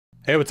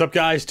Hey, what's up,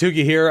 guys?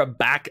 Tugi here,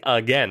 back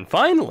again,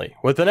 finally,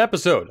 with an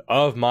episode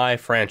of my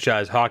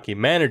franchise hockey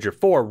manager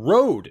for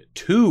Road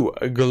to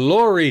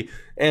Glory.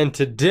 And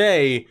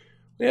today,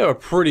 we have a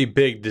pretty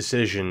big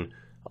decision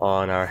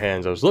on our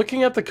hands. I was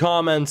looking at the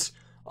comments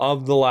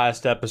of the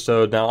last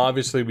episode. Now,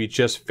 obviously, we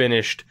just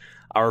finished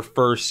our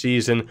first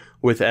season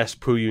with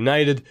Espoo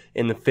United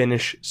in the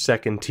Finnish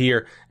second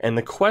tier. And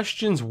the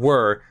questions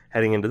were,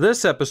 heading into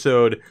this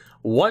episode,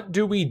 what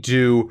do we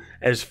do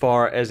as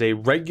far as a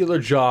regular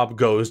job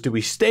goes? Do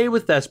we stay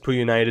with Espoo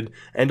United?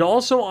 And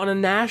also on a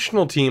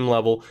national team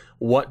level,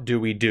 what do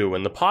we do?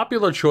 And the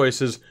popular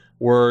choices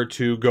were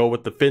to go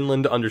with the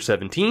Finland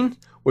under-17,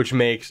 which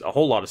makes a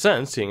whole lot of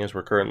sense, seeing as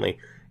we're currently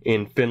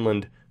in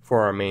Finland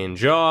for our main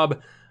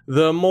job.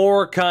 The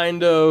more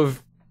kind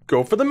of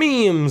go for the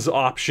memes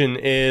option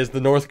is the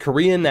North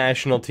Korean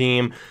national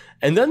team.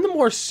 And then the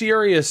more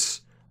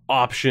serious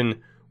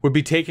option would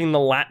be taking the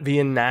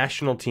Latvian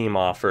national team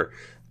offer.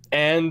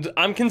 And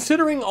I'm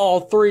considering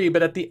all three,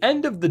 but at the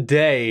end of the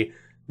day,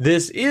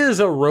 this is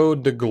a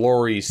Road to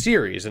Glory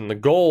series, and the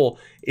goal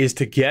is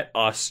to get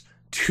us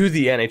to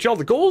the NHL.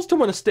 The goal is to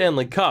win a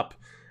Stanley Cup.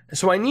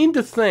 So I need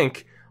to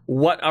think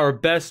what our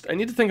best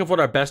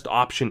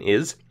option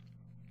is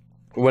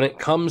when it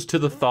comes to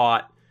the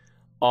thought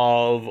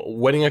of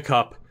winning a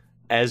cup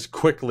as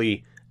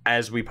quickly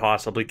as we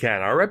possibly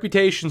can. Our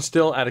reputation's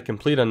still at a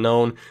complete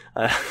unknown.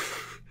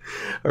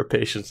 Our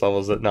patience level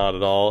is not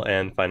at all,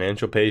 and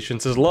financial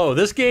patience is low.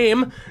 This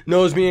game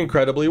knows me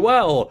incredibly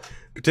well,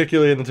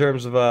 particularly in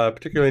terms of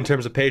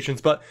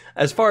patience. But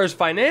as far as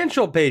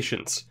financial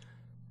patience,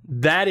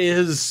 that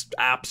is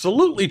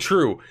absolutely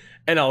true,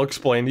 and I'll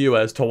explain to you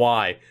as to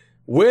why.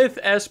 With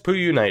Espoo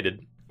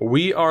United,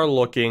 we are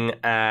looking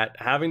at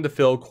having to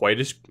fill quite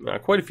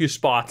a few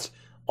spots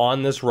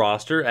on this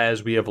roster,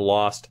 as we have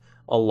lost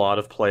a lot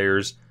of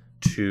players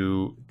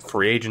to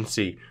free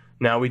agency.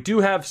 Now, we do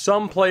have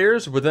some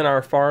players within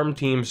our farm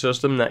team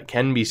system that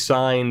can be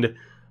signed,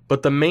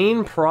 but the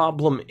main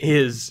problem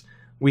is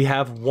we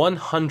have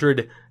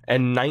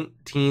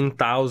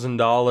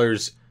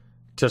 $119,000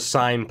 to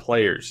sign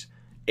players.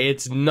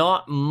 It's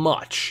not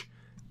much.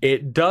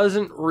 It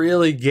doesn't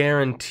really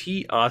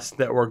guarantee us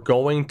that we're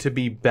going to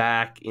be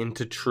back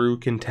into true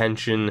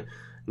contention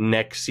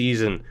next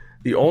season.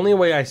 The only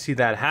way I see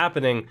that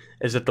happening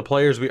is that the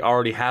players we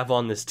already have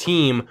on this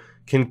team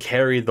can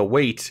carry the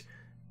weight.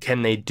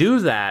 Can they do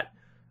that?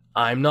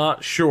 I'm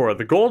not sure.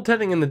 The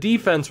goaltending and the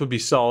defense would be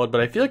solid,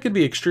 but I feel like it'd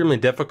be extremely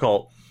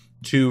difficult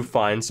to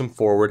find some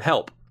forward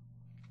help.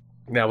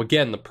 Now,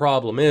 again, the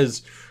problem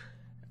is,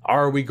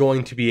 are we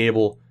going to be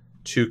able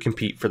to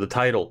compete for the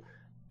title?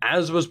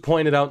 As was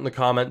pointed out in the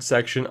comment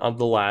section of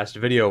the last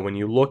video, when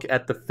you look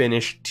at the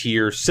Finnish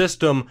tier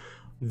system,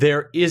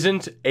 there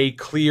isn't a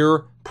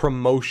clear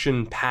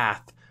promotion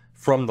path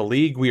from the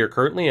league we are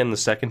currently in, the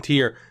second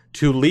tier,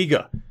 to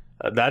Liga.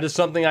 That is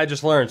something I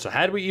just learned. So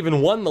had we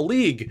even won the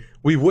league,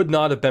 we would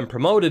not have been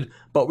promoted,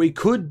 but we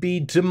could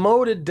be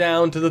demoted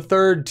down to the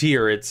third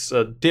tier. It's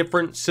a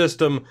different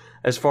system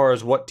as far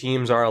as what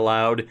teams are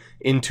allowed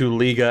into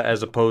Liga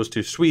as opposed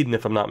to Sweden,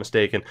 if I'm not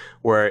mistaken,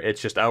 where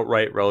it's just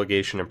outright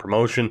relegation and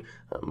promotion,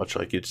 much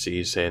like you'd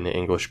see, say, in the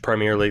English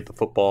Premier League,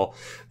 the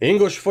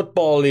English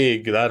Football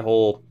League, that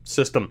whole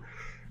system.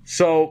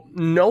 So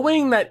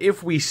knowing that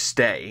if we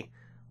stay,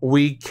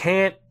 we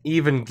can't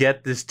even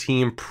get this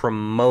team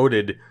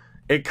promoted,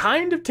 it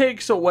kind of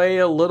takes away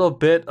a little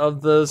bit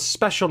of the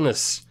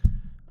specialness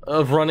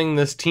of running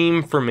this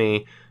team for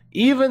me,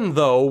 even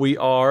though we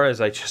are,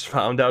 as I just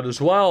found out as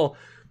well,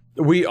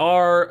 we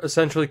are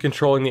essentially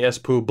controlling the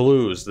Espoo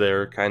Blues.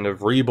 They're kind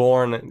of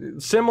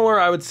reborn, similar,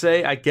 I would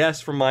say, I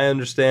guess, from my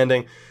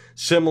understanding,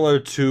 similar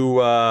to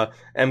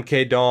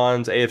MK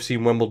Don's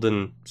AFC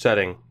Wimbledon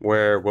setting,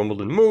 where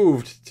Wimbledon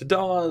moved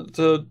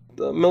to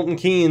Milton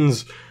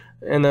Keynes,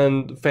 and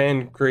then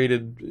fan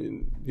created,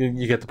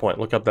 you get the point.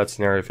 Look up that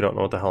scenario if you don't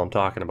know what the hell I'm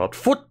talking about.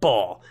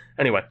 Football!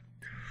 Anyway,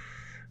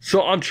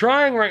 so I'm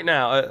trying right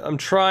now. I'm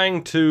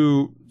trying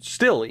to,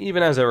 still,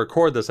 even as I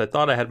record this, I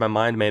thought I had my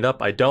mind made up.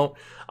 I don't.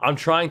 I'm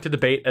trying to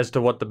debate as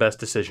to what the best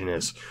decision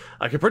is.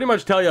 I can pretty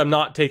much tell you I'm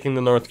not taking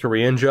the North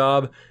Korean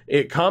job.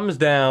 It comes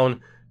down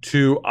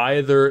to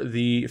either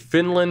the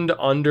Finland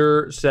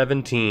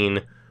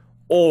under-17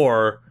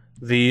 or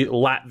the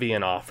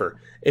Latvian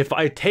offer. If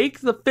I take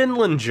the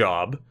Finland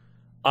job,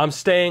 I'm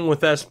staying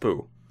with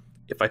Espoo.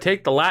 If I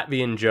take the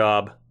Latvian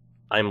job,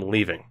 I'm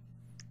leaving.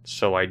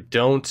 So I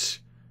don't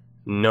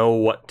know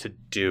what to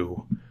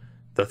do.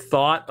 The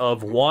thought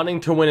of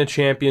wanting to win a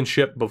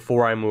championship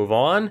before I move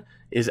on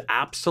is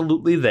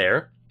absolutely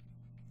there.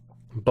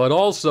 But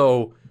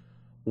also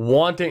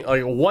wanting,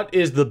 like, what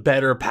is the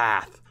better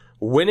path?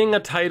 Winning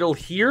a title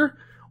here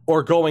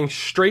or going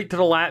straight to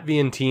the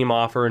Latvian team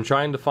offer and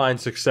trying to find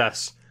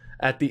success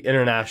at the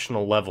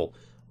international level?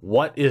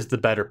 What is the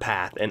better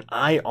path? And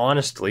I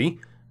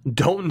honestly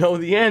don't know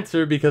the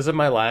answer because of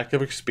my lack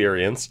of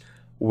experience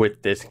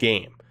with this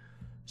game.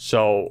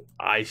 So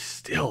I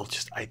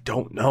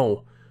don't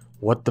know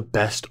what the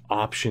best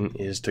option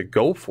is to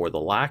go for. The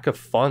lack of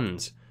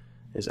funds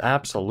is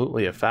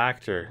absolutely a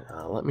factor.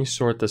 Let me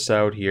sort this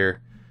out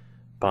here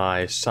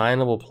by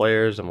signable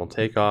players, and we'll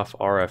take off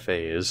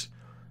RFAs.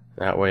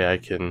 That way I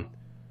can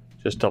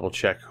just double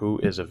check who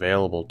is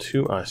available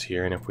to us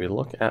here. And if we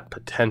look at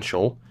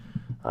potential,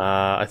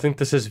 I think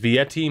this is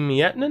Vieti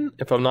Miettinen,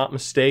 if I'm not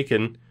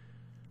mistaken.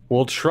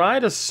 We'll try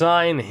to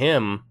sign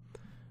him.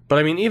 But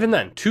I mean, even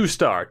then,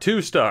 2-star,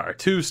 2-star,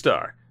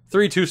 2-star,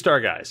 3 2-star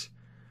guys.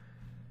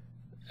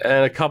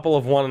 And a couple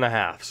of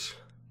 1.5s.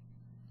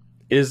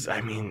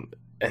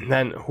 And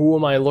then who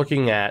am I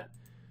looking at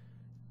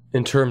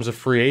in terms of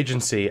free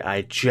agency?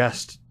 I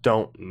just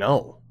don't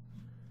know.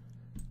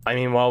 I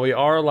mean, while we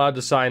are allowed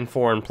to sign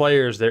foreign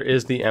players, there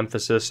is the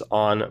emphasis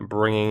on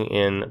bringing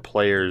in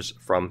players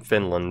from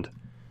Finland.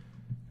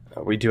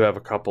 We do have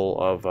a couple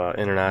of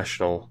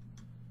international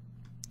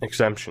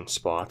exemption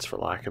spots, for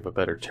lack of a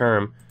better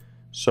term.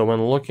 So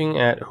when looking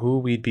at who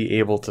we'd be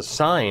able to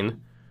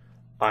sign,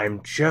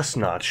 I'm just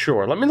not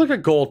sure. Let me look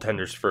at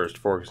goaltenders first,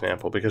 for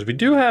example, because we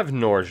do have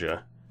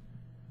Norja.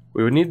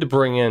 We would need to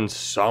bring in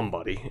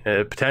somebody,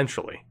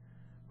 potentially.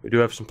 We do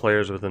have some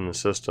players within the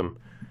system.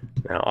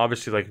 Now,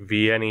 obviously, like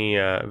Vieni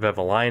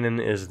Vevalainen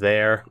is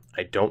there.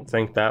 I don't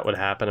think that would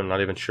happen. I'm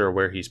not even sure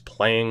where he's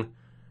playing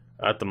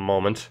at the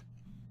moment.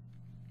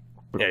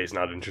 Yeah, he's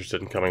not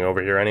interested in coming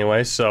over here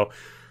anyway, so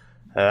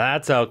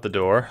that's out the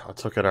door.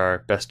 Let's look at our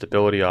best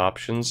ability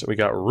options. We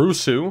got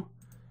Rusu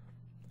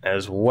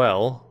as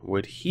well.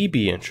 Would he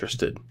be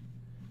interested?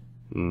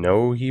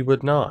 No, he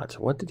would not.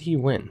 What did he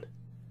win?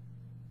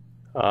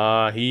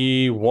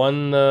 He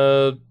won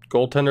the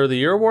Goaltender of the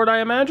Year award, I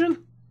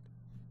imagine?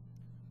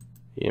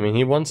 I mean,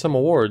 he won some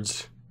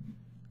awards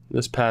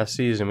this past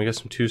season. We got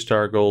some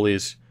 2-star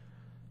goalies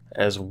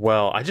as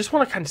well. I just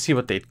want to kind of see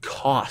what they'd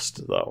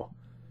cost, though.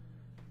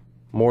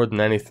 More than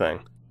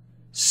anything.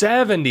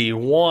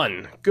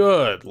 71.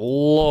 Good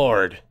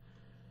Lord.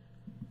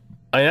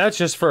 I mean, that's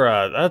just for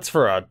a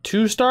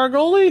 2-star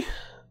goalie?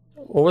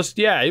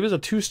 Yeah, he was a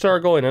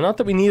 2-star goalie. Now, not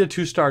that we need a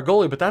 2-star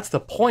goalie, but that's the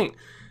point.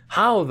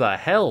 How the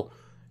hell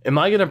am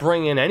I going to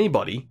bring in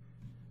anybody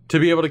to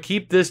be able to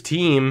keep this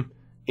team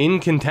in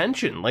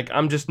contention? Like,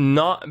 I'm just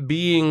not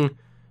being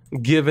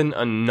given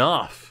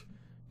enough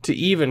to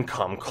even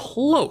come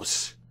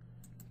close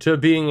to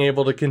being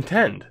able to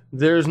contend.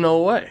 There's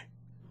no way.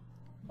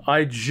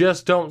 I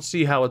just don't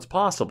see how it's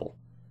possible.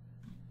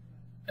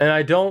 And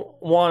I don't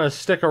want to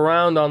stick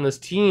around on this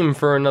team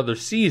for another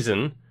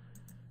season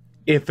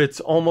if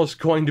it's almost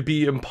going to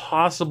be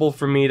impossible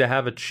for me to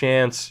have a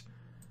chance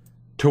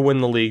to win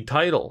the league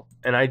title.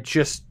 And I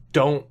just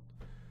don't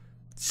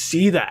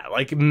see that.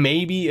 Like,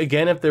 maybe,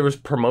 again, if there was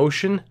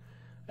promotion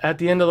at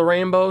the end of the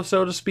rainbow,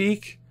 so to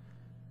speak.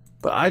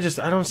 But I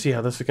don't see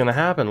how this is going to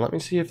happen. Let me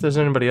see if there's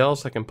anybody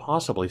else I can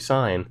possibly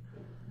sign.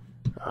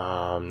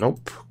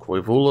 Nope.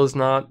 Koivula's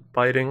not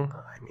biting.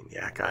 I mean,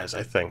 yeah, guys,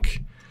 I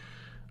think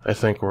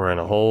we're in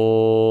a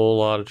whole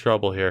lot of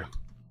trouble here.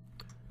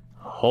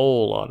 A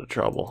whole lot of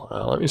trouble.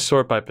 Let me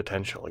sort by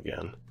potential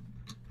again.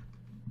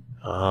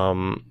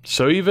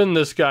 So even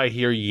this guy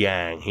here,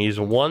 Yang, he's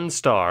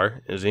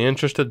 1-star. Is he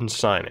interested in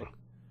signing?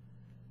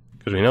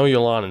 Because we know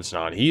Yolanen's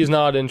not. He's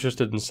not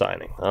interested in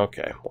signing.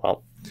 Okay,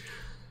 well,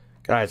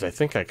 guys, I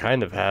think I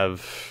kind of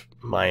have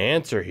my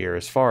answer here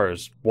as far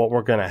as what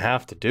we're going to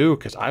have to do,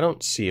 because I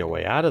don't see a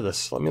way out of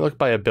this. Let me look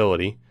by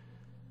ability.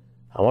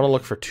 I want to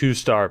look for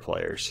 2-star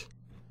players.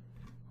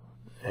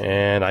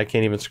 And I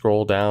can't even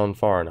scroll down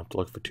far enough to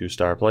look for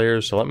 2-star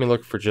players, so let me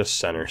look for just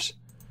centers.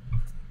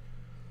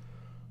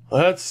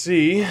 Let's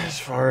see,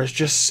 as far as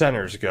just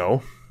centers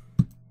go.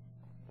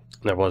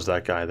 There was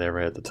that guy there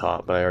right at the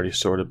top, but I already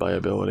sorted by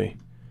ability.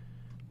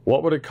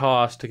 What would it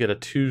cost to get a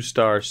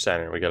 2-star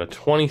center? We got a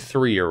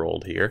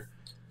 23-year-old here.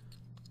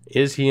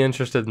 Is he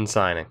interested in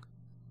signing?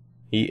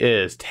 He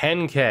is.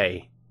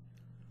 10K.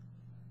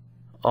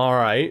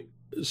 Alright,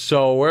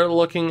 so we're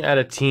looking at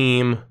a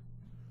team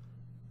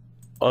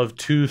of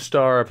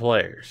 2-star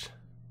players.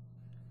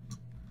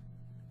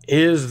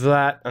 Is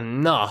that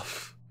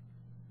enough?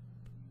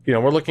 You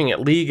know, we're looking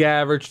at league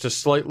average to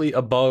slightly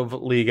above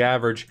league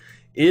average.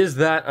 Is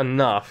that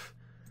enough,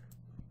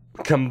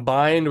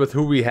 combined with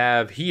who we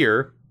have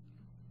here,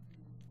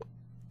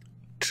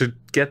 to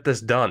get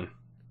this done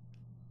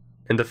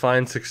and to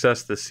find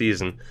success this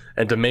season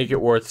and to make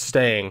it worth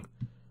staying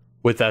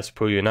with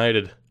Espoo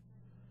United?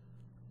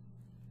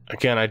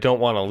 Again, I don't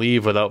want to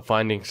leave without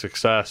finding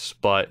success,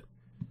 but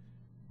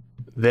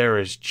there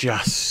is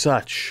just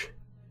such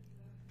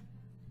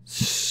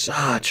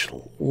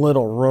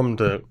little room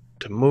to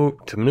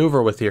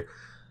maneuver with here.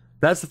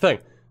 That's the thing.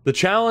 The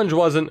challenge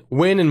wasn't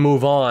win and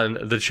move on.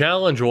 The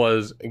challenge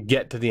was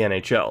get to the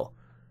NHL.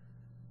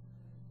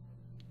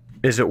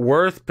 Is it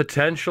worth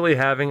potentially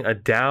having a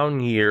down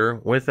year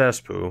with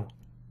Espoo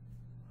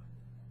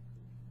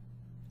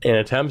in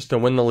attempts to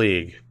win the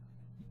league?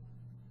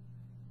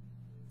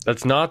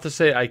 That's not to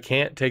say I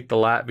can't take the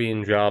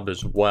Latvian job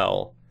as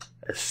well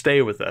as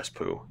stay with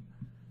Espoo.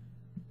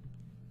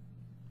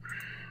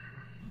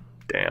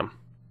 Damn.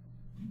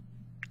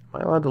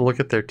 Am I allowed to look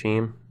at their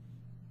team?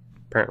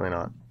 Apparently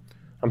not.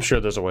 I'm sure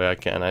there's a way I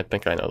can. I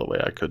think I know the way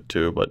I could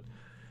too, but...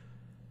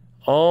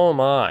 Oh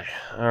my.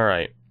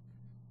 Alright.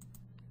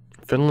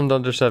 Finland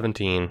under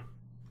 17.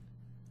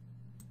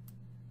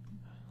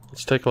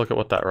 Let's take a look at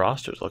what that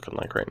roster's looking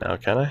like right now,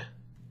 can I?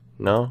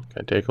 No?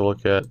 Can I take a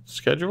look at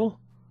schedule?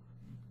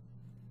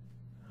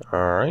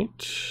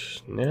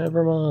 Alright.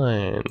 Never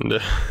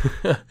mind.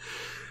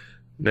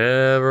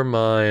 Never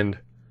mind.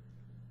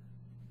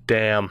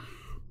 Damn.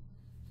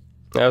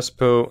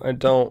 Espoo, I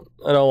don't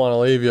want to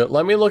leave you.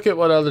 Let me look at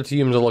what other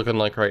teams are looking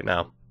like right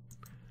now.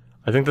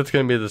 I think that's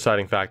going to be the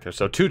deciding factor.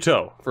 So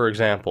Tuto, for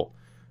example.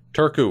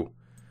 Turku.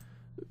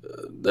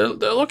 They're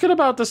looking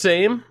about the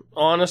same,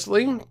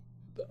 honestly.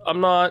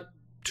 I'm not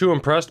too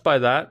impressed by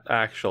that,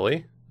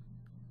 actually.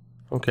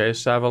 Okay,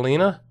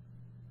 Savonlinna.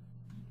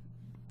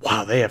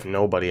 Wow, they have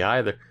nobody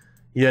either.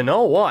 You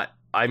know what?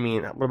 I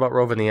mean, what about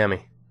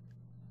Rovaniemi?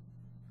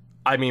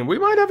 I mean, we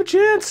might have a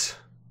chance.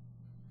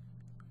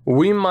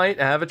 We might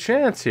have a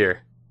chance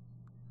here.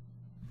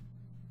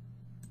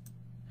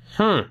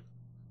 I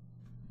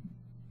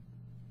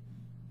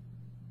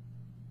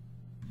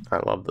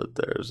love that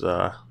there's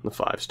the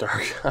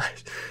 5-star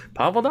guys.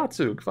 Pavel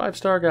Datsyuk,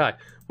 5-star guy.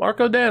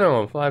 Marco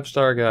Dano,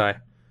 5-star guy.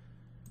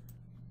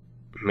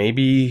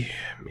 Maybe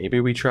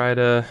we try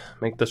to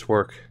make this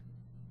work.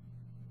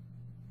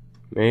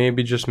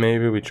 Maybe, just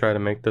maybe, we try to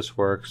make this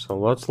work. So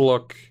let's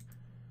look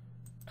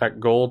at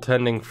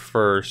goaltending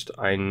first.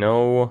 I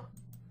know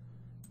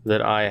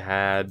that I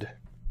had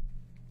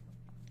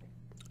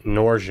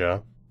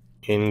Norja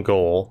in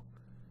goal.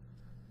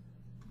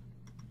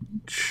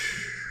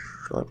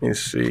 Let me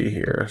see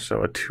here.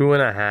 So a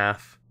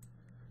 2.5.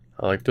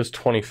 I like this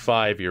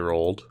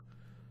 25-year-old.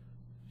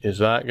 Is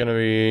that going to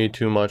be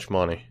too much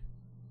money?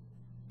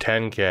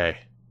 10K.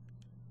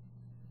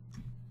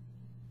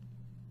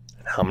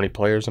 How many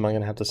players am I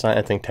going to have to sign?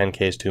 I think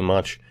 10K is too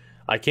much.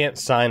 I can't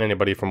sign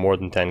anybody for more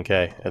than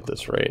 10K at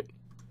this rate.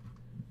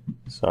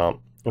 So,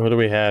 what do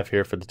we have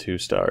here for the 2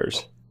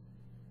 stars?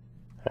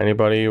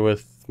 Anybody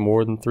with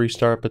more than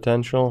 3-star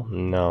potential?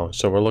 No.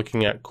 So we're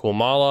looking at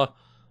Kulmala,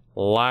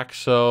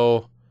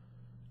 Laxo,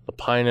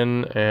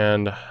 Lapinen,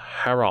 and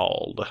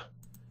Harold.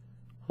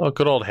 Oh,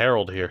 good old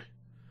Harold here.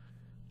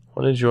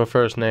 What is your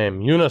first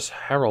name? Eunice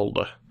Harold.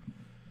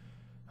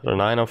 At a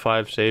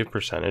 905 save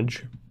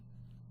percentage.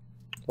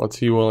 What's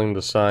he willing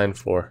to sign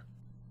for?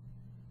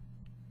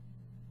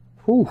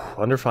 Whew,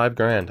 under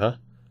 $5,000, huh?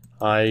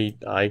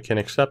 I can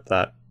accept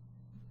that.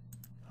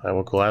 I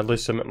will gladly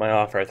submit my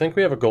offer. I think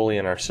we have a goalie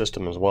in our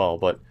system as well,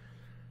 but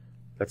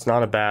that's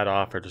not a bad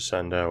offer to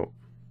send out.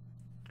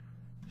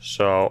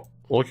 So,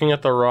 looking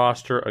at the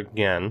roster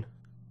again.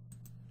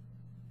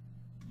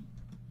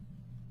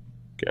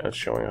 Again, it's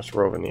showing us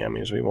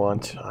Rovaniemi as we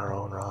want our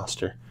own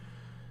roster.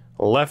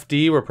 Left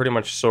D, we're pretty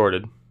much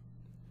sorted.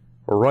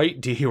 Right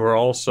D, we're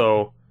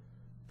also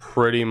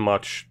pretty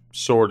much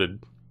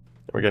sorted.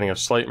 We're getting a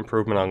slight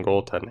improvement on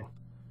goaltending.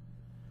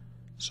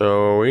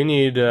 So we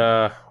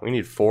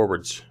need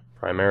forwards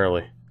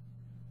primarily.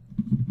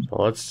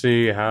 So let's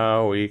see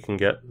how we can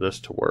get this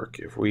to work.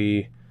 If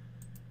we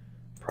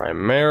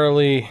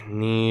primarily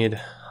need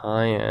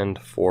high-end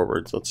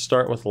forwards, let's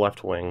start with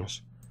left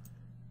wings.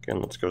 Again,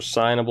 let's go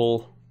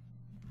signable.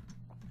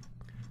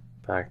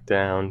 Back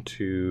down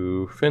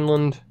to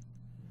Finland.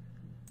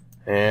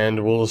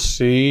 And we'll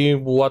see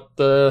what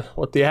the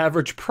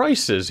average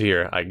price is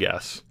here, I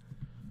guess.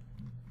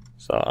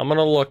 So I'm going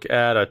to look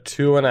at a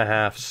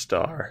 2.5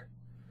 star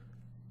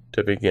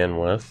to begin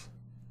with.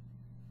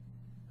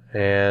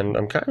 And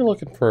I'm kind of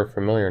looking for a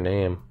familiar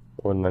name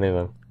more than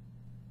anything.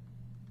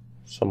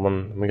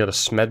 We got a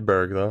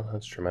Smedberg though,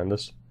 that's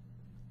tremendous.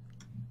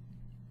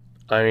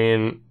 I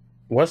mean,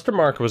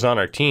 Westermark was on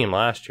our team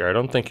last year. I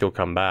don't think he'll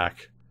come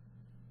back.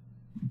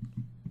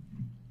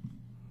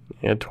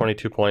 He had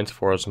 22 points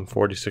for us in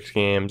 46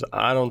 games.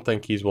 I don't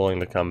think he's willing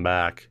to come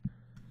back.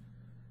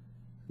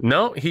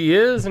 No, he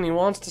is, and he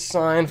wants to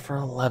sign for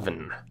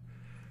 11.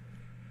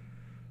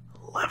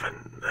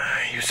 11.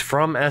 He's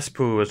from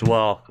Espoo as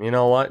well. You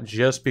know what?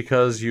 Just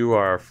because you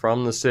are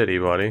from the city,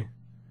 buddy.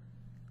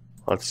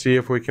 Let's see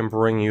if we can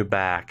bring you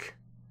back.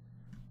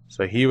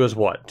 So he was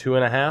what,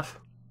 2.5?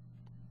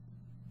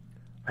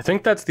 I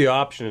think that's the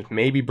option, is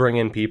maybe bring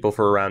in people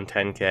for around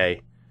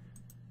 10K.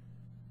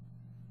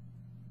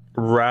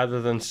 Rather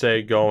than,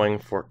 say, going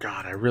for...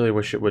 God, I really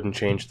wish it wouldn't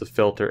change the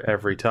filter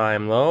every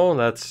time, though.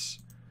 That's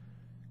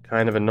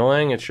kind of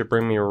annoying. It should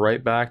bring me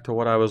right back to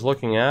what I was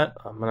looking at.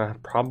 I'm going to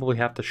probably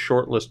have to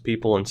shortlist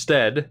people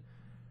instead.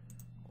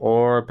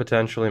 Or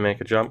potentially make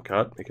a jump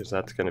cut, because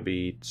that's going to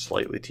be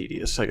slightly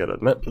tedious, I gotta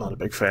admit. Not a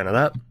big fan of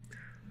that.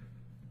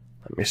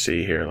 Let me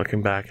see here.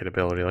 Looking back at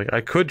ability. Like, I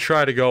could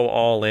try to go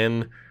all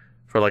in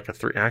for like a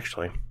 3...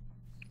 Actually...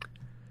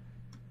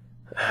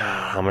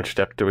 How much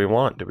depth do we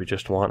want? Do we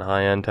just want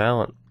high-end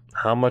talent?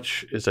 How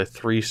much is a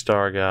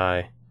 3-star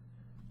guy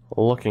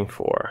looking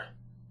for?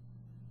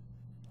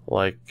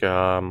 Like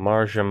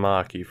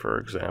Marjamaki, for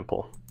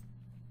example.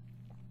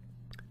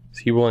 Is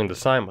he willing to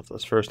sign with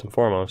us, first and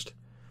foremost?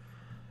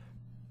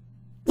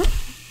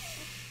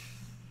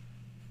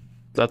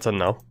 That's a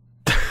no.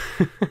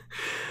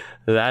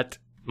 That,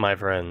 my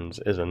friends,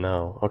 is a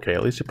no. Okay,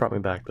 at least it brought me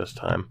back this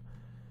time.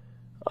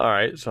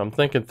 Alright, so I'm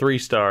thinking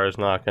 3-star is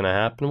not going to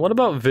happen. What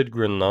about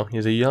Vidgren, though?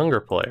 He's a younger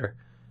player.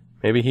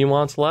 Maybe he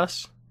wants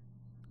less?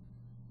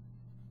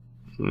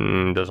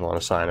 Doesn't want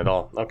to sign at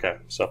all. Okay,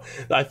 so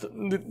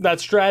that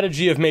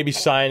strategy of maybe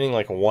signing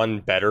like one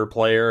better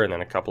player and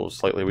then a couple of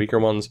slightly weaker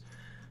ones,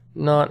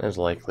 not as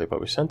likely. But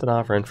we sent an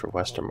offer in for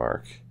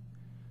Westermark.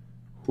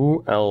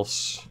 Who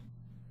else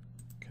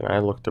can I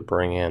look to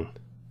bring in?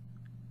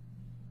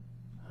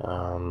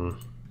 I'm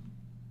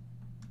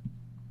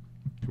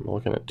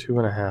looking at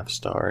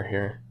 2.5-star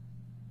here.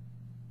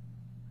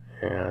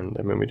 And,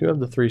 I mean, we do have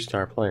the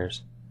 3-star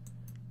players.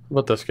 How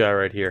about this guy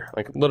right here?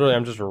 Like, literally,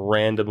 I'm just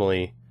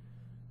randomly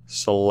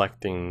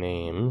selecting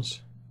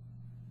names.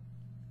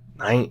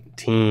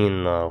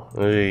 19, though.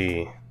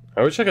 Ugh.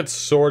 I wish I could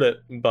sort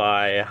it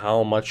by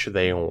how much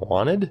they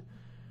wanted.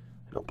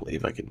 I don't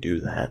believe I can do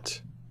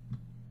that.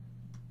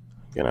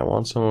 Again, I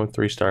want someone with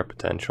 3-star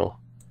potential.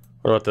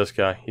 What about this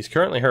guy? He's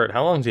currently hurt.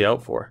 How long is he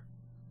out for?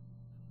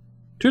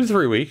 2 to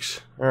 3 weeks.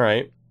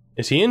 Alright.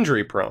 Is he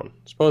injury prone?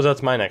 Suppose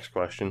that's my next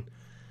question.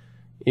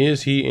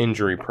 Is he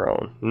injury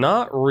prone?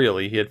 Not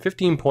really. He had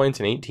 15 points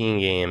in 18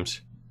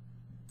 games.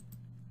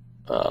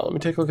 Let me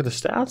take a look at the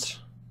stats.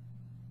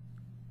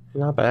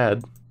 Not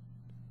bad.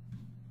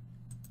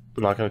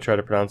 I'm not going to try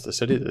to pronounce the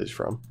city that he's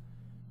from.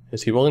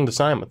 Is he willing to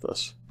sign with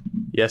us?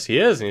 Yes, he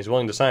is, and he's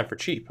willing to sign for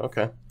cheap.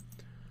 Okay.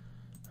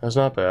 That's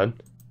not bad.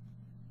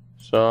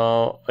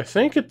 So, I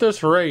think at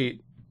this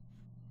rate,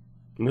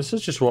 this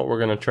is just what we're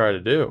going to try to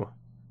do.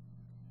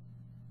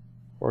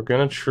 We're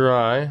going to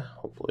try,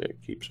 hopefully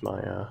it keeps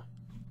my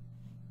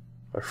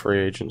my free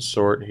agent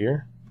sort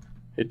here.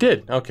 It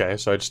did. Okay,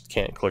 so I just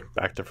can't click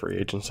back to free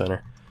agent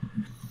center.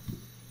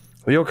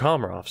 Leo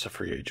Komarov's a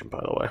free agent,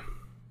 by the way.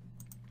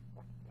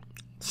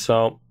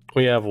 So,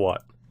 we have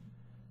what?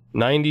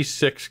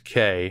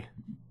 96K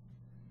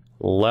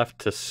left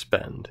to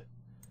spend.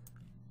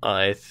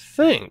 I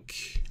think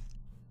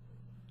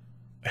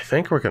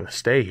we're going to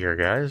stay here,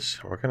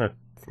 guys. We're going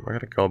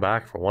to go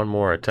back for one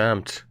more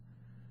attempt.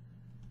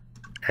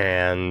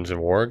 And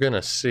we're going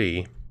to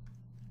see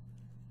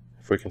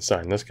if we can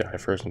sign this guy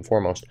first and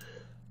foremost.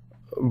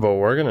 But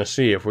we're going to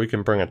see if we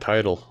can bring a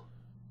title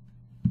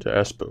to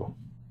Espoo.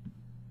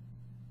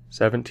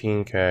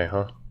 17K,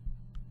 huh?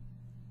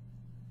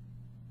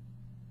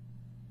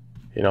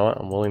 You know what?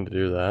 I'm willing to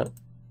do that.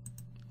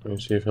 Let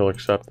me see if he'll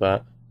accept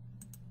that.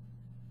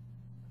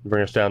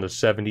 Bring us down to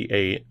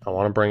 78. I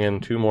want to bring in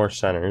 2 more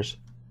centers.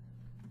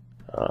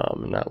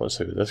 And that was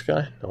who? This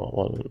guy? No, it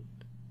wasn't.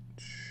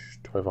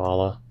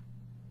 Toivala.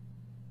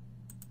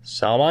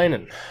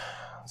 Salminen.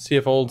 Let's see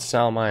if old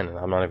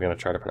Salminen. I'm not even going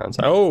to try to pronounce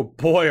that. Oh,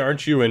 boy,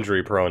 aren't you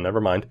injury prone. Never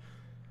mind.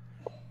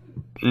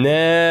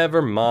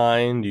 Never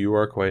mind. You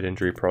are quite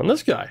injury prone.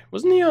 This guy.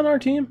 Wasn't he on our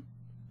team?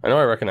 I know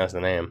I recognize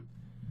the name.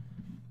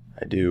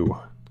 I do.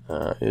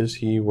 Is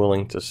he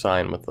willing to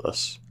sign with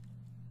us?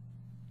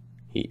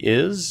 He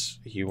is.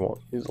 He's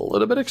a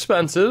little bit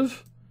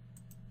expensive.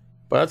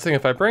 But that's the thing.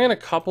 If I bring in a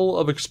couple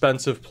of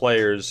expensive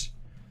players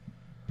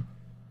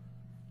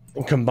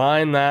and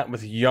combine that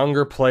with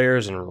younger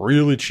players and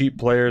really cheap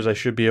players I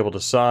should be able to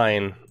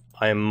sign,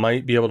 I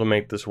might be able to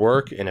make this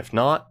work. And if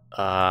not,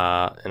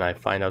 and I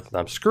find out that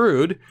I'm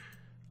screwed,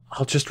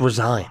 I'll just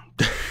resign.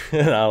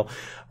 And I'll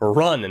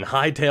run and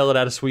hightail it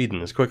out of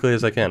Sweden as quickly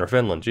as I can. Or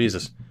Finland,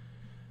 Jesus.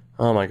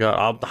 Oh my god,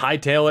 I'll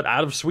hightail it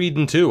out of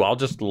Sweden too. I'll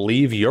just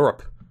leave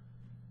Europe.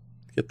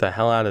 Get the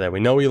hell out of there. We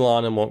know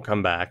Ilanen won't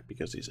come back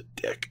because he's a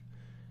dick.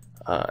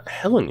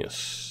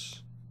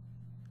 Helenius.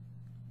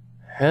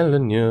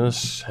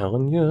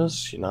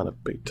 Helenius. You're not a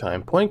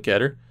big-time point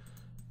getter.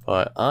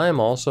 But I'm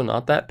also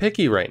not that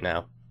picky right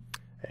now.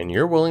 And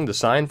you're willing to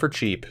sign for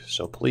cheap,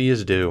 so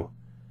please do.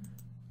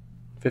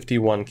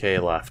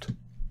 51K left.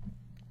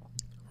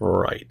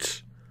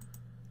 Right.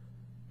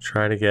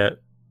 Try to get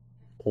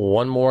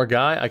one more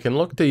guy. I can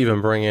look to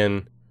even bring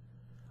in...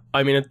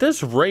 I mean, at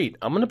this rate,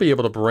 I'm going to be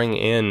able to bring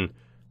in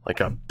like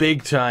a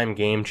big-time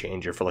game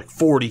changer for like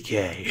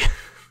 40K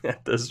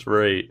at this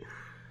rate.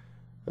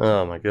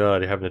 Oh my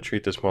god, you're having to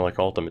treat this more like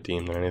Ultimate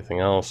Team than anything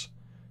else.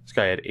 This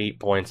guy had 8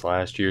 points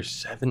last year,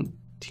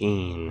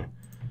 17.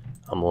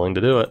 I'm willing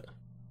to do it.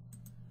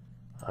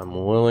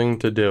 I'm willing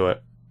to do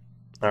it.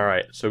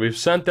 Alright, so we've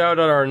sent out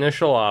our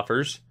initial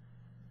offers.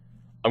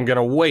 I'm going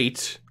to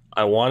wait.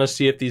 I want to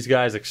see if these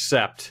guys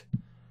accept.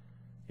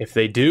 If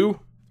they do,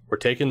 we're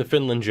taking the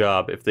Finland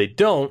job. If they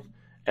don't,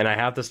 and I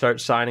have to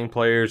start signing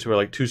players who are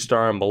like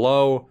 2-star and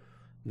below,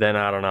 then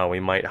I don't know, we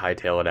might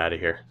hightail it out of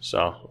here.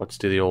 So let's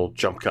do the old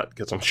jump cut,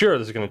 because I'm sure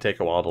this is going to take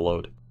a while to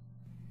load.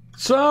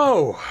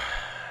 So,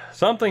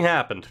 something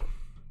happened.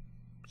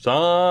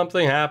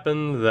 Something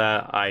happened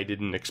that I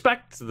didn't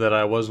expect, that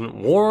I wasn't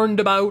warned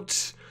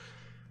about.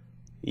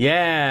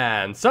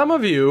 Yeah, and some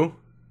of you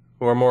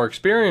who are more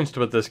experienced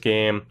with this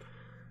game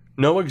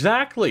know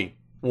exactly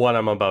what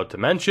I'm about to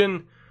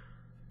mention.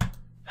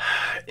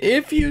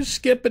 If you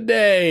skip a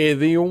day,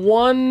 the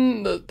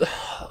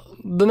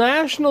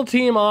national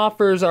team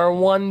offers are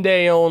 1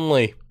 day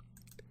only.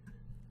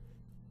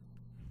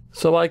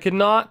 So I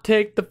cannot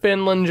take the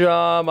Finland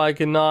job. I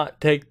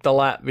cannot take the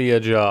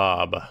Latvia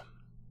job.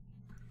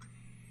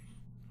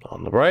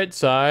 On the bright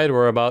side,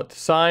 we're about to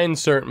sign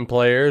certain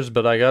players,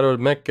 but I gotta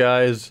admit,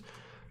 guys,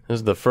 this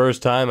is the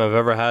first time I've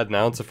ever had an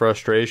ounce of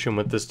frustration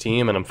with this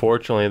team, and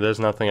unfortunately, there's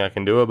nothing I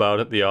can do about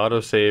it. The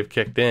autosave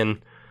kicked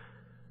in.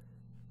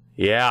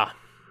 Yeah,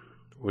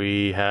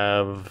 we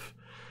have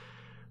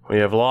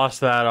lost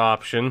that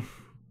option,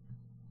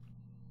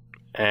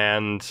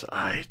 and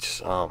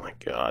oh my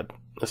god.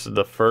 This is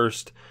the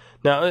first.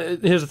 Now,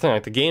 here's the thing.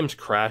 Like, the game's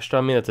crashed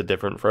on me. That's a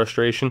different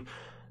frustration.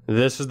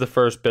 This is the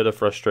first bit of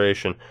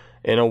frustration.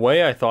 In a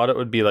way, I thought it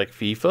would be like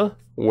FIFA,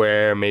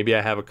 where maybe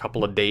I have a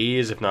couple of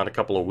days, if not a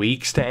couple of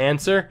weeks, to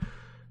answer.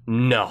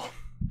 No.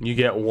 You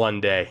get 1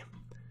 day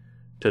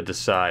to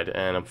decide.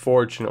 And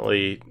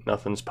unfortunately,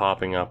 nothing's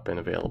popping up in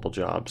available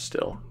jobs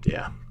still.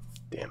 Yeah.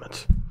 Damn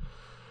it.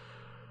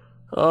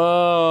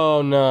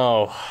 Oh,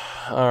 no.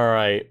 All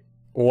right.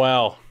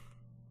 Well.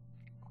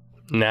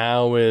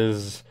 Now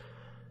is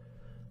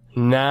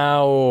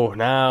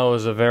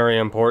a very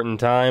important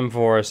time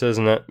for us,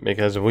 isn't it?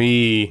 Because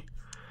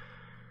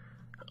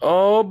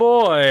oh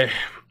boy,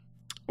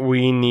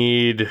 we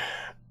need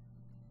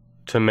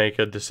to make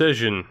a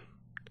decision.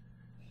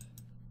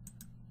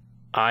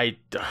 Oh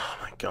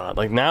my god,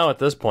 like now at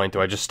this point, do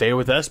I just stay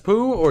with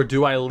Espoo or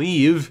do I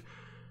leave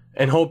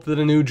and hope that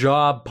a new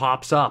job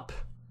pops up?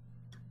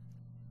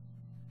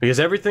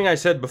 Because everything I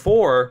said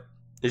before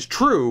is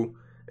true,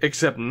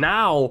 except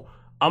now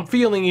I'm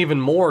feeling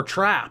even more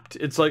trapped.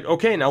 It's like,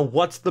 okay, now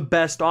what's the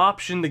best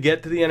option to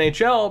get to the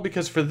NHL?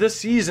 Because for this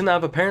season,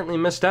 I've apparently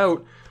missed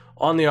out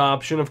on the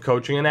option of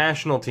coaching a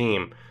national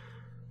team.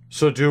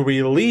 So do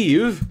we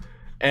leave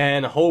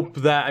and hope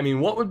that, I mean,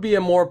 what would be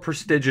a more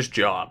prestigious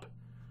job?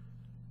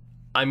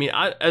 I mean,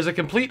 as a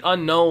complete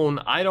unknown,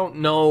 I don't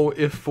know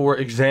if, for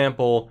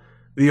example,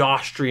 the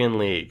Austrian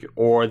League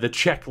or the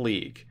Czech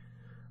League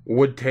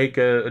would take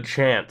a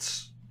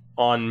chance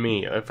on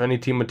me, if any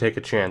team would take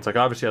a chance. Like,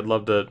 obviously, I'd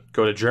love to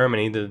go to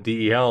Germany, the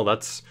DEL.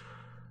 That's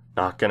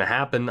not going to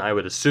happen, I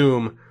would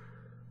assume.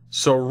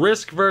 So,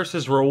 risk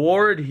versus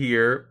reward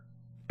here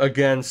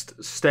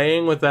against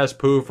staying with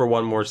Espoo for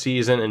one more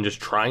season and just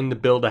trying to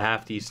build a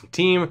half-decent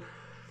team,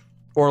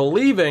 or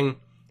leaving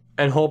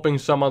and hoping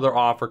some other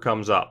offer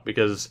comes up.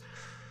 Because,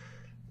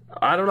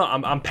 I don't know,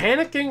 I'm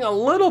panicking a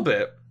little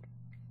bit,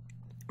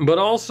 but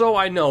also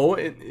I know,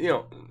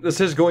 this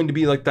is going to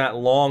be like that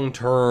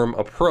long-term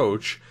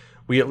approach.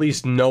 We at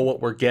least know what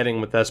we're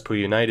getting with Espoo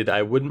United.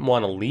 I wouldn't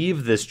want to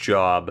leave this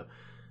job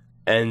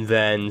and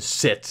then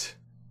sit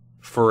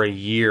for a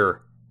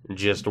year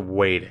just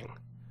waiting.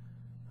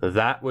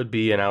 That would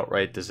be an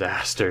outright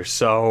disaster.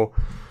 So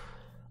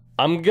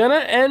I'm going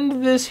to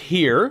end this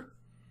here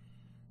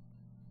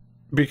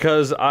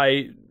because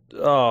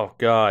oh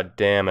god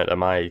damn it,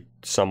 am I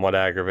somewhat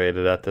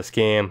aggravated at this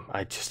game.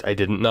 I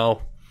didn't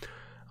know.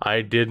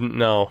 I didn't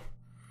know.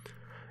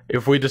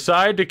 If we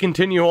decide to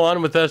continue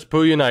on with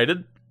Espoo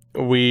United,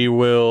 we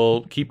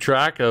will keep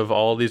track of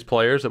all these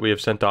players that we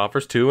have sent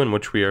offers to, and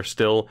which we are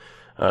still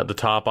the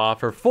top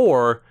offer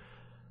for,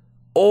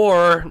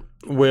 or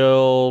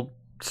we'll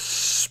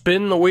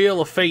spin the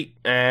wheel of fate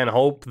and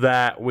hope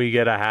that we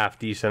get a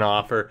half-decent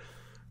offer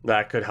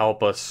that could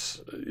help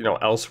us,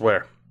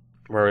 elsewhere,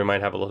 where we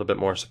might have a little bit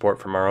more support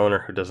from our owner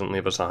who doesn't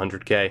leave us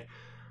 $100K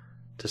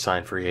to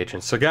sign free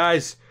agents. So,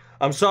 guys,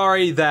 I'm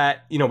sorry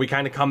that, we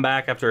kind of come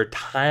back after a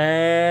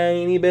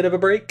tiny bit of a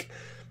break,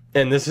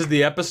 and this is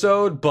the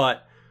episode,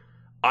 but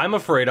I'm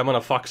afraid I'm going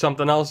to fuck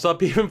something else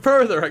up even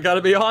further. I got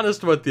to be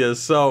honest with you.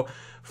 So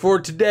for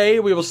today,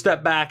 we will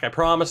step back. I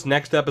promise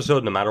next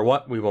episode, no matter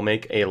what, we will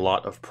make a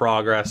lot of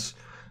progress.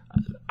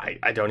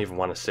 I don't even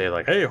want to say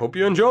like, hey, hope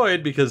you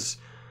enjoyed, because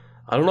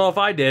I don't know if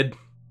I did,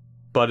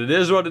 but it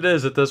is what it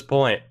is at this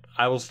point.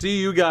 I will see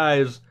you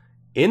guys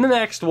in the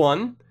next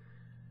one.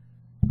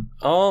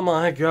 Oh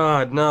my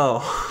god, no.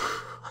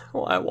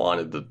 I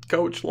wanted to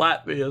coach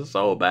Latvia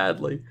so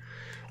badly.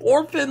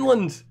 Or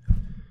Finland.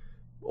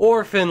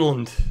 Or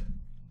Finland.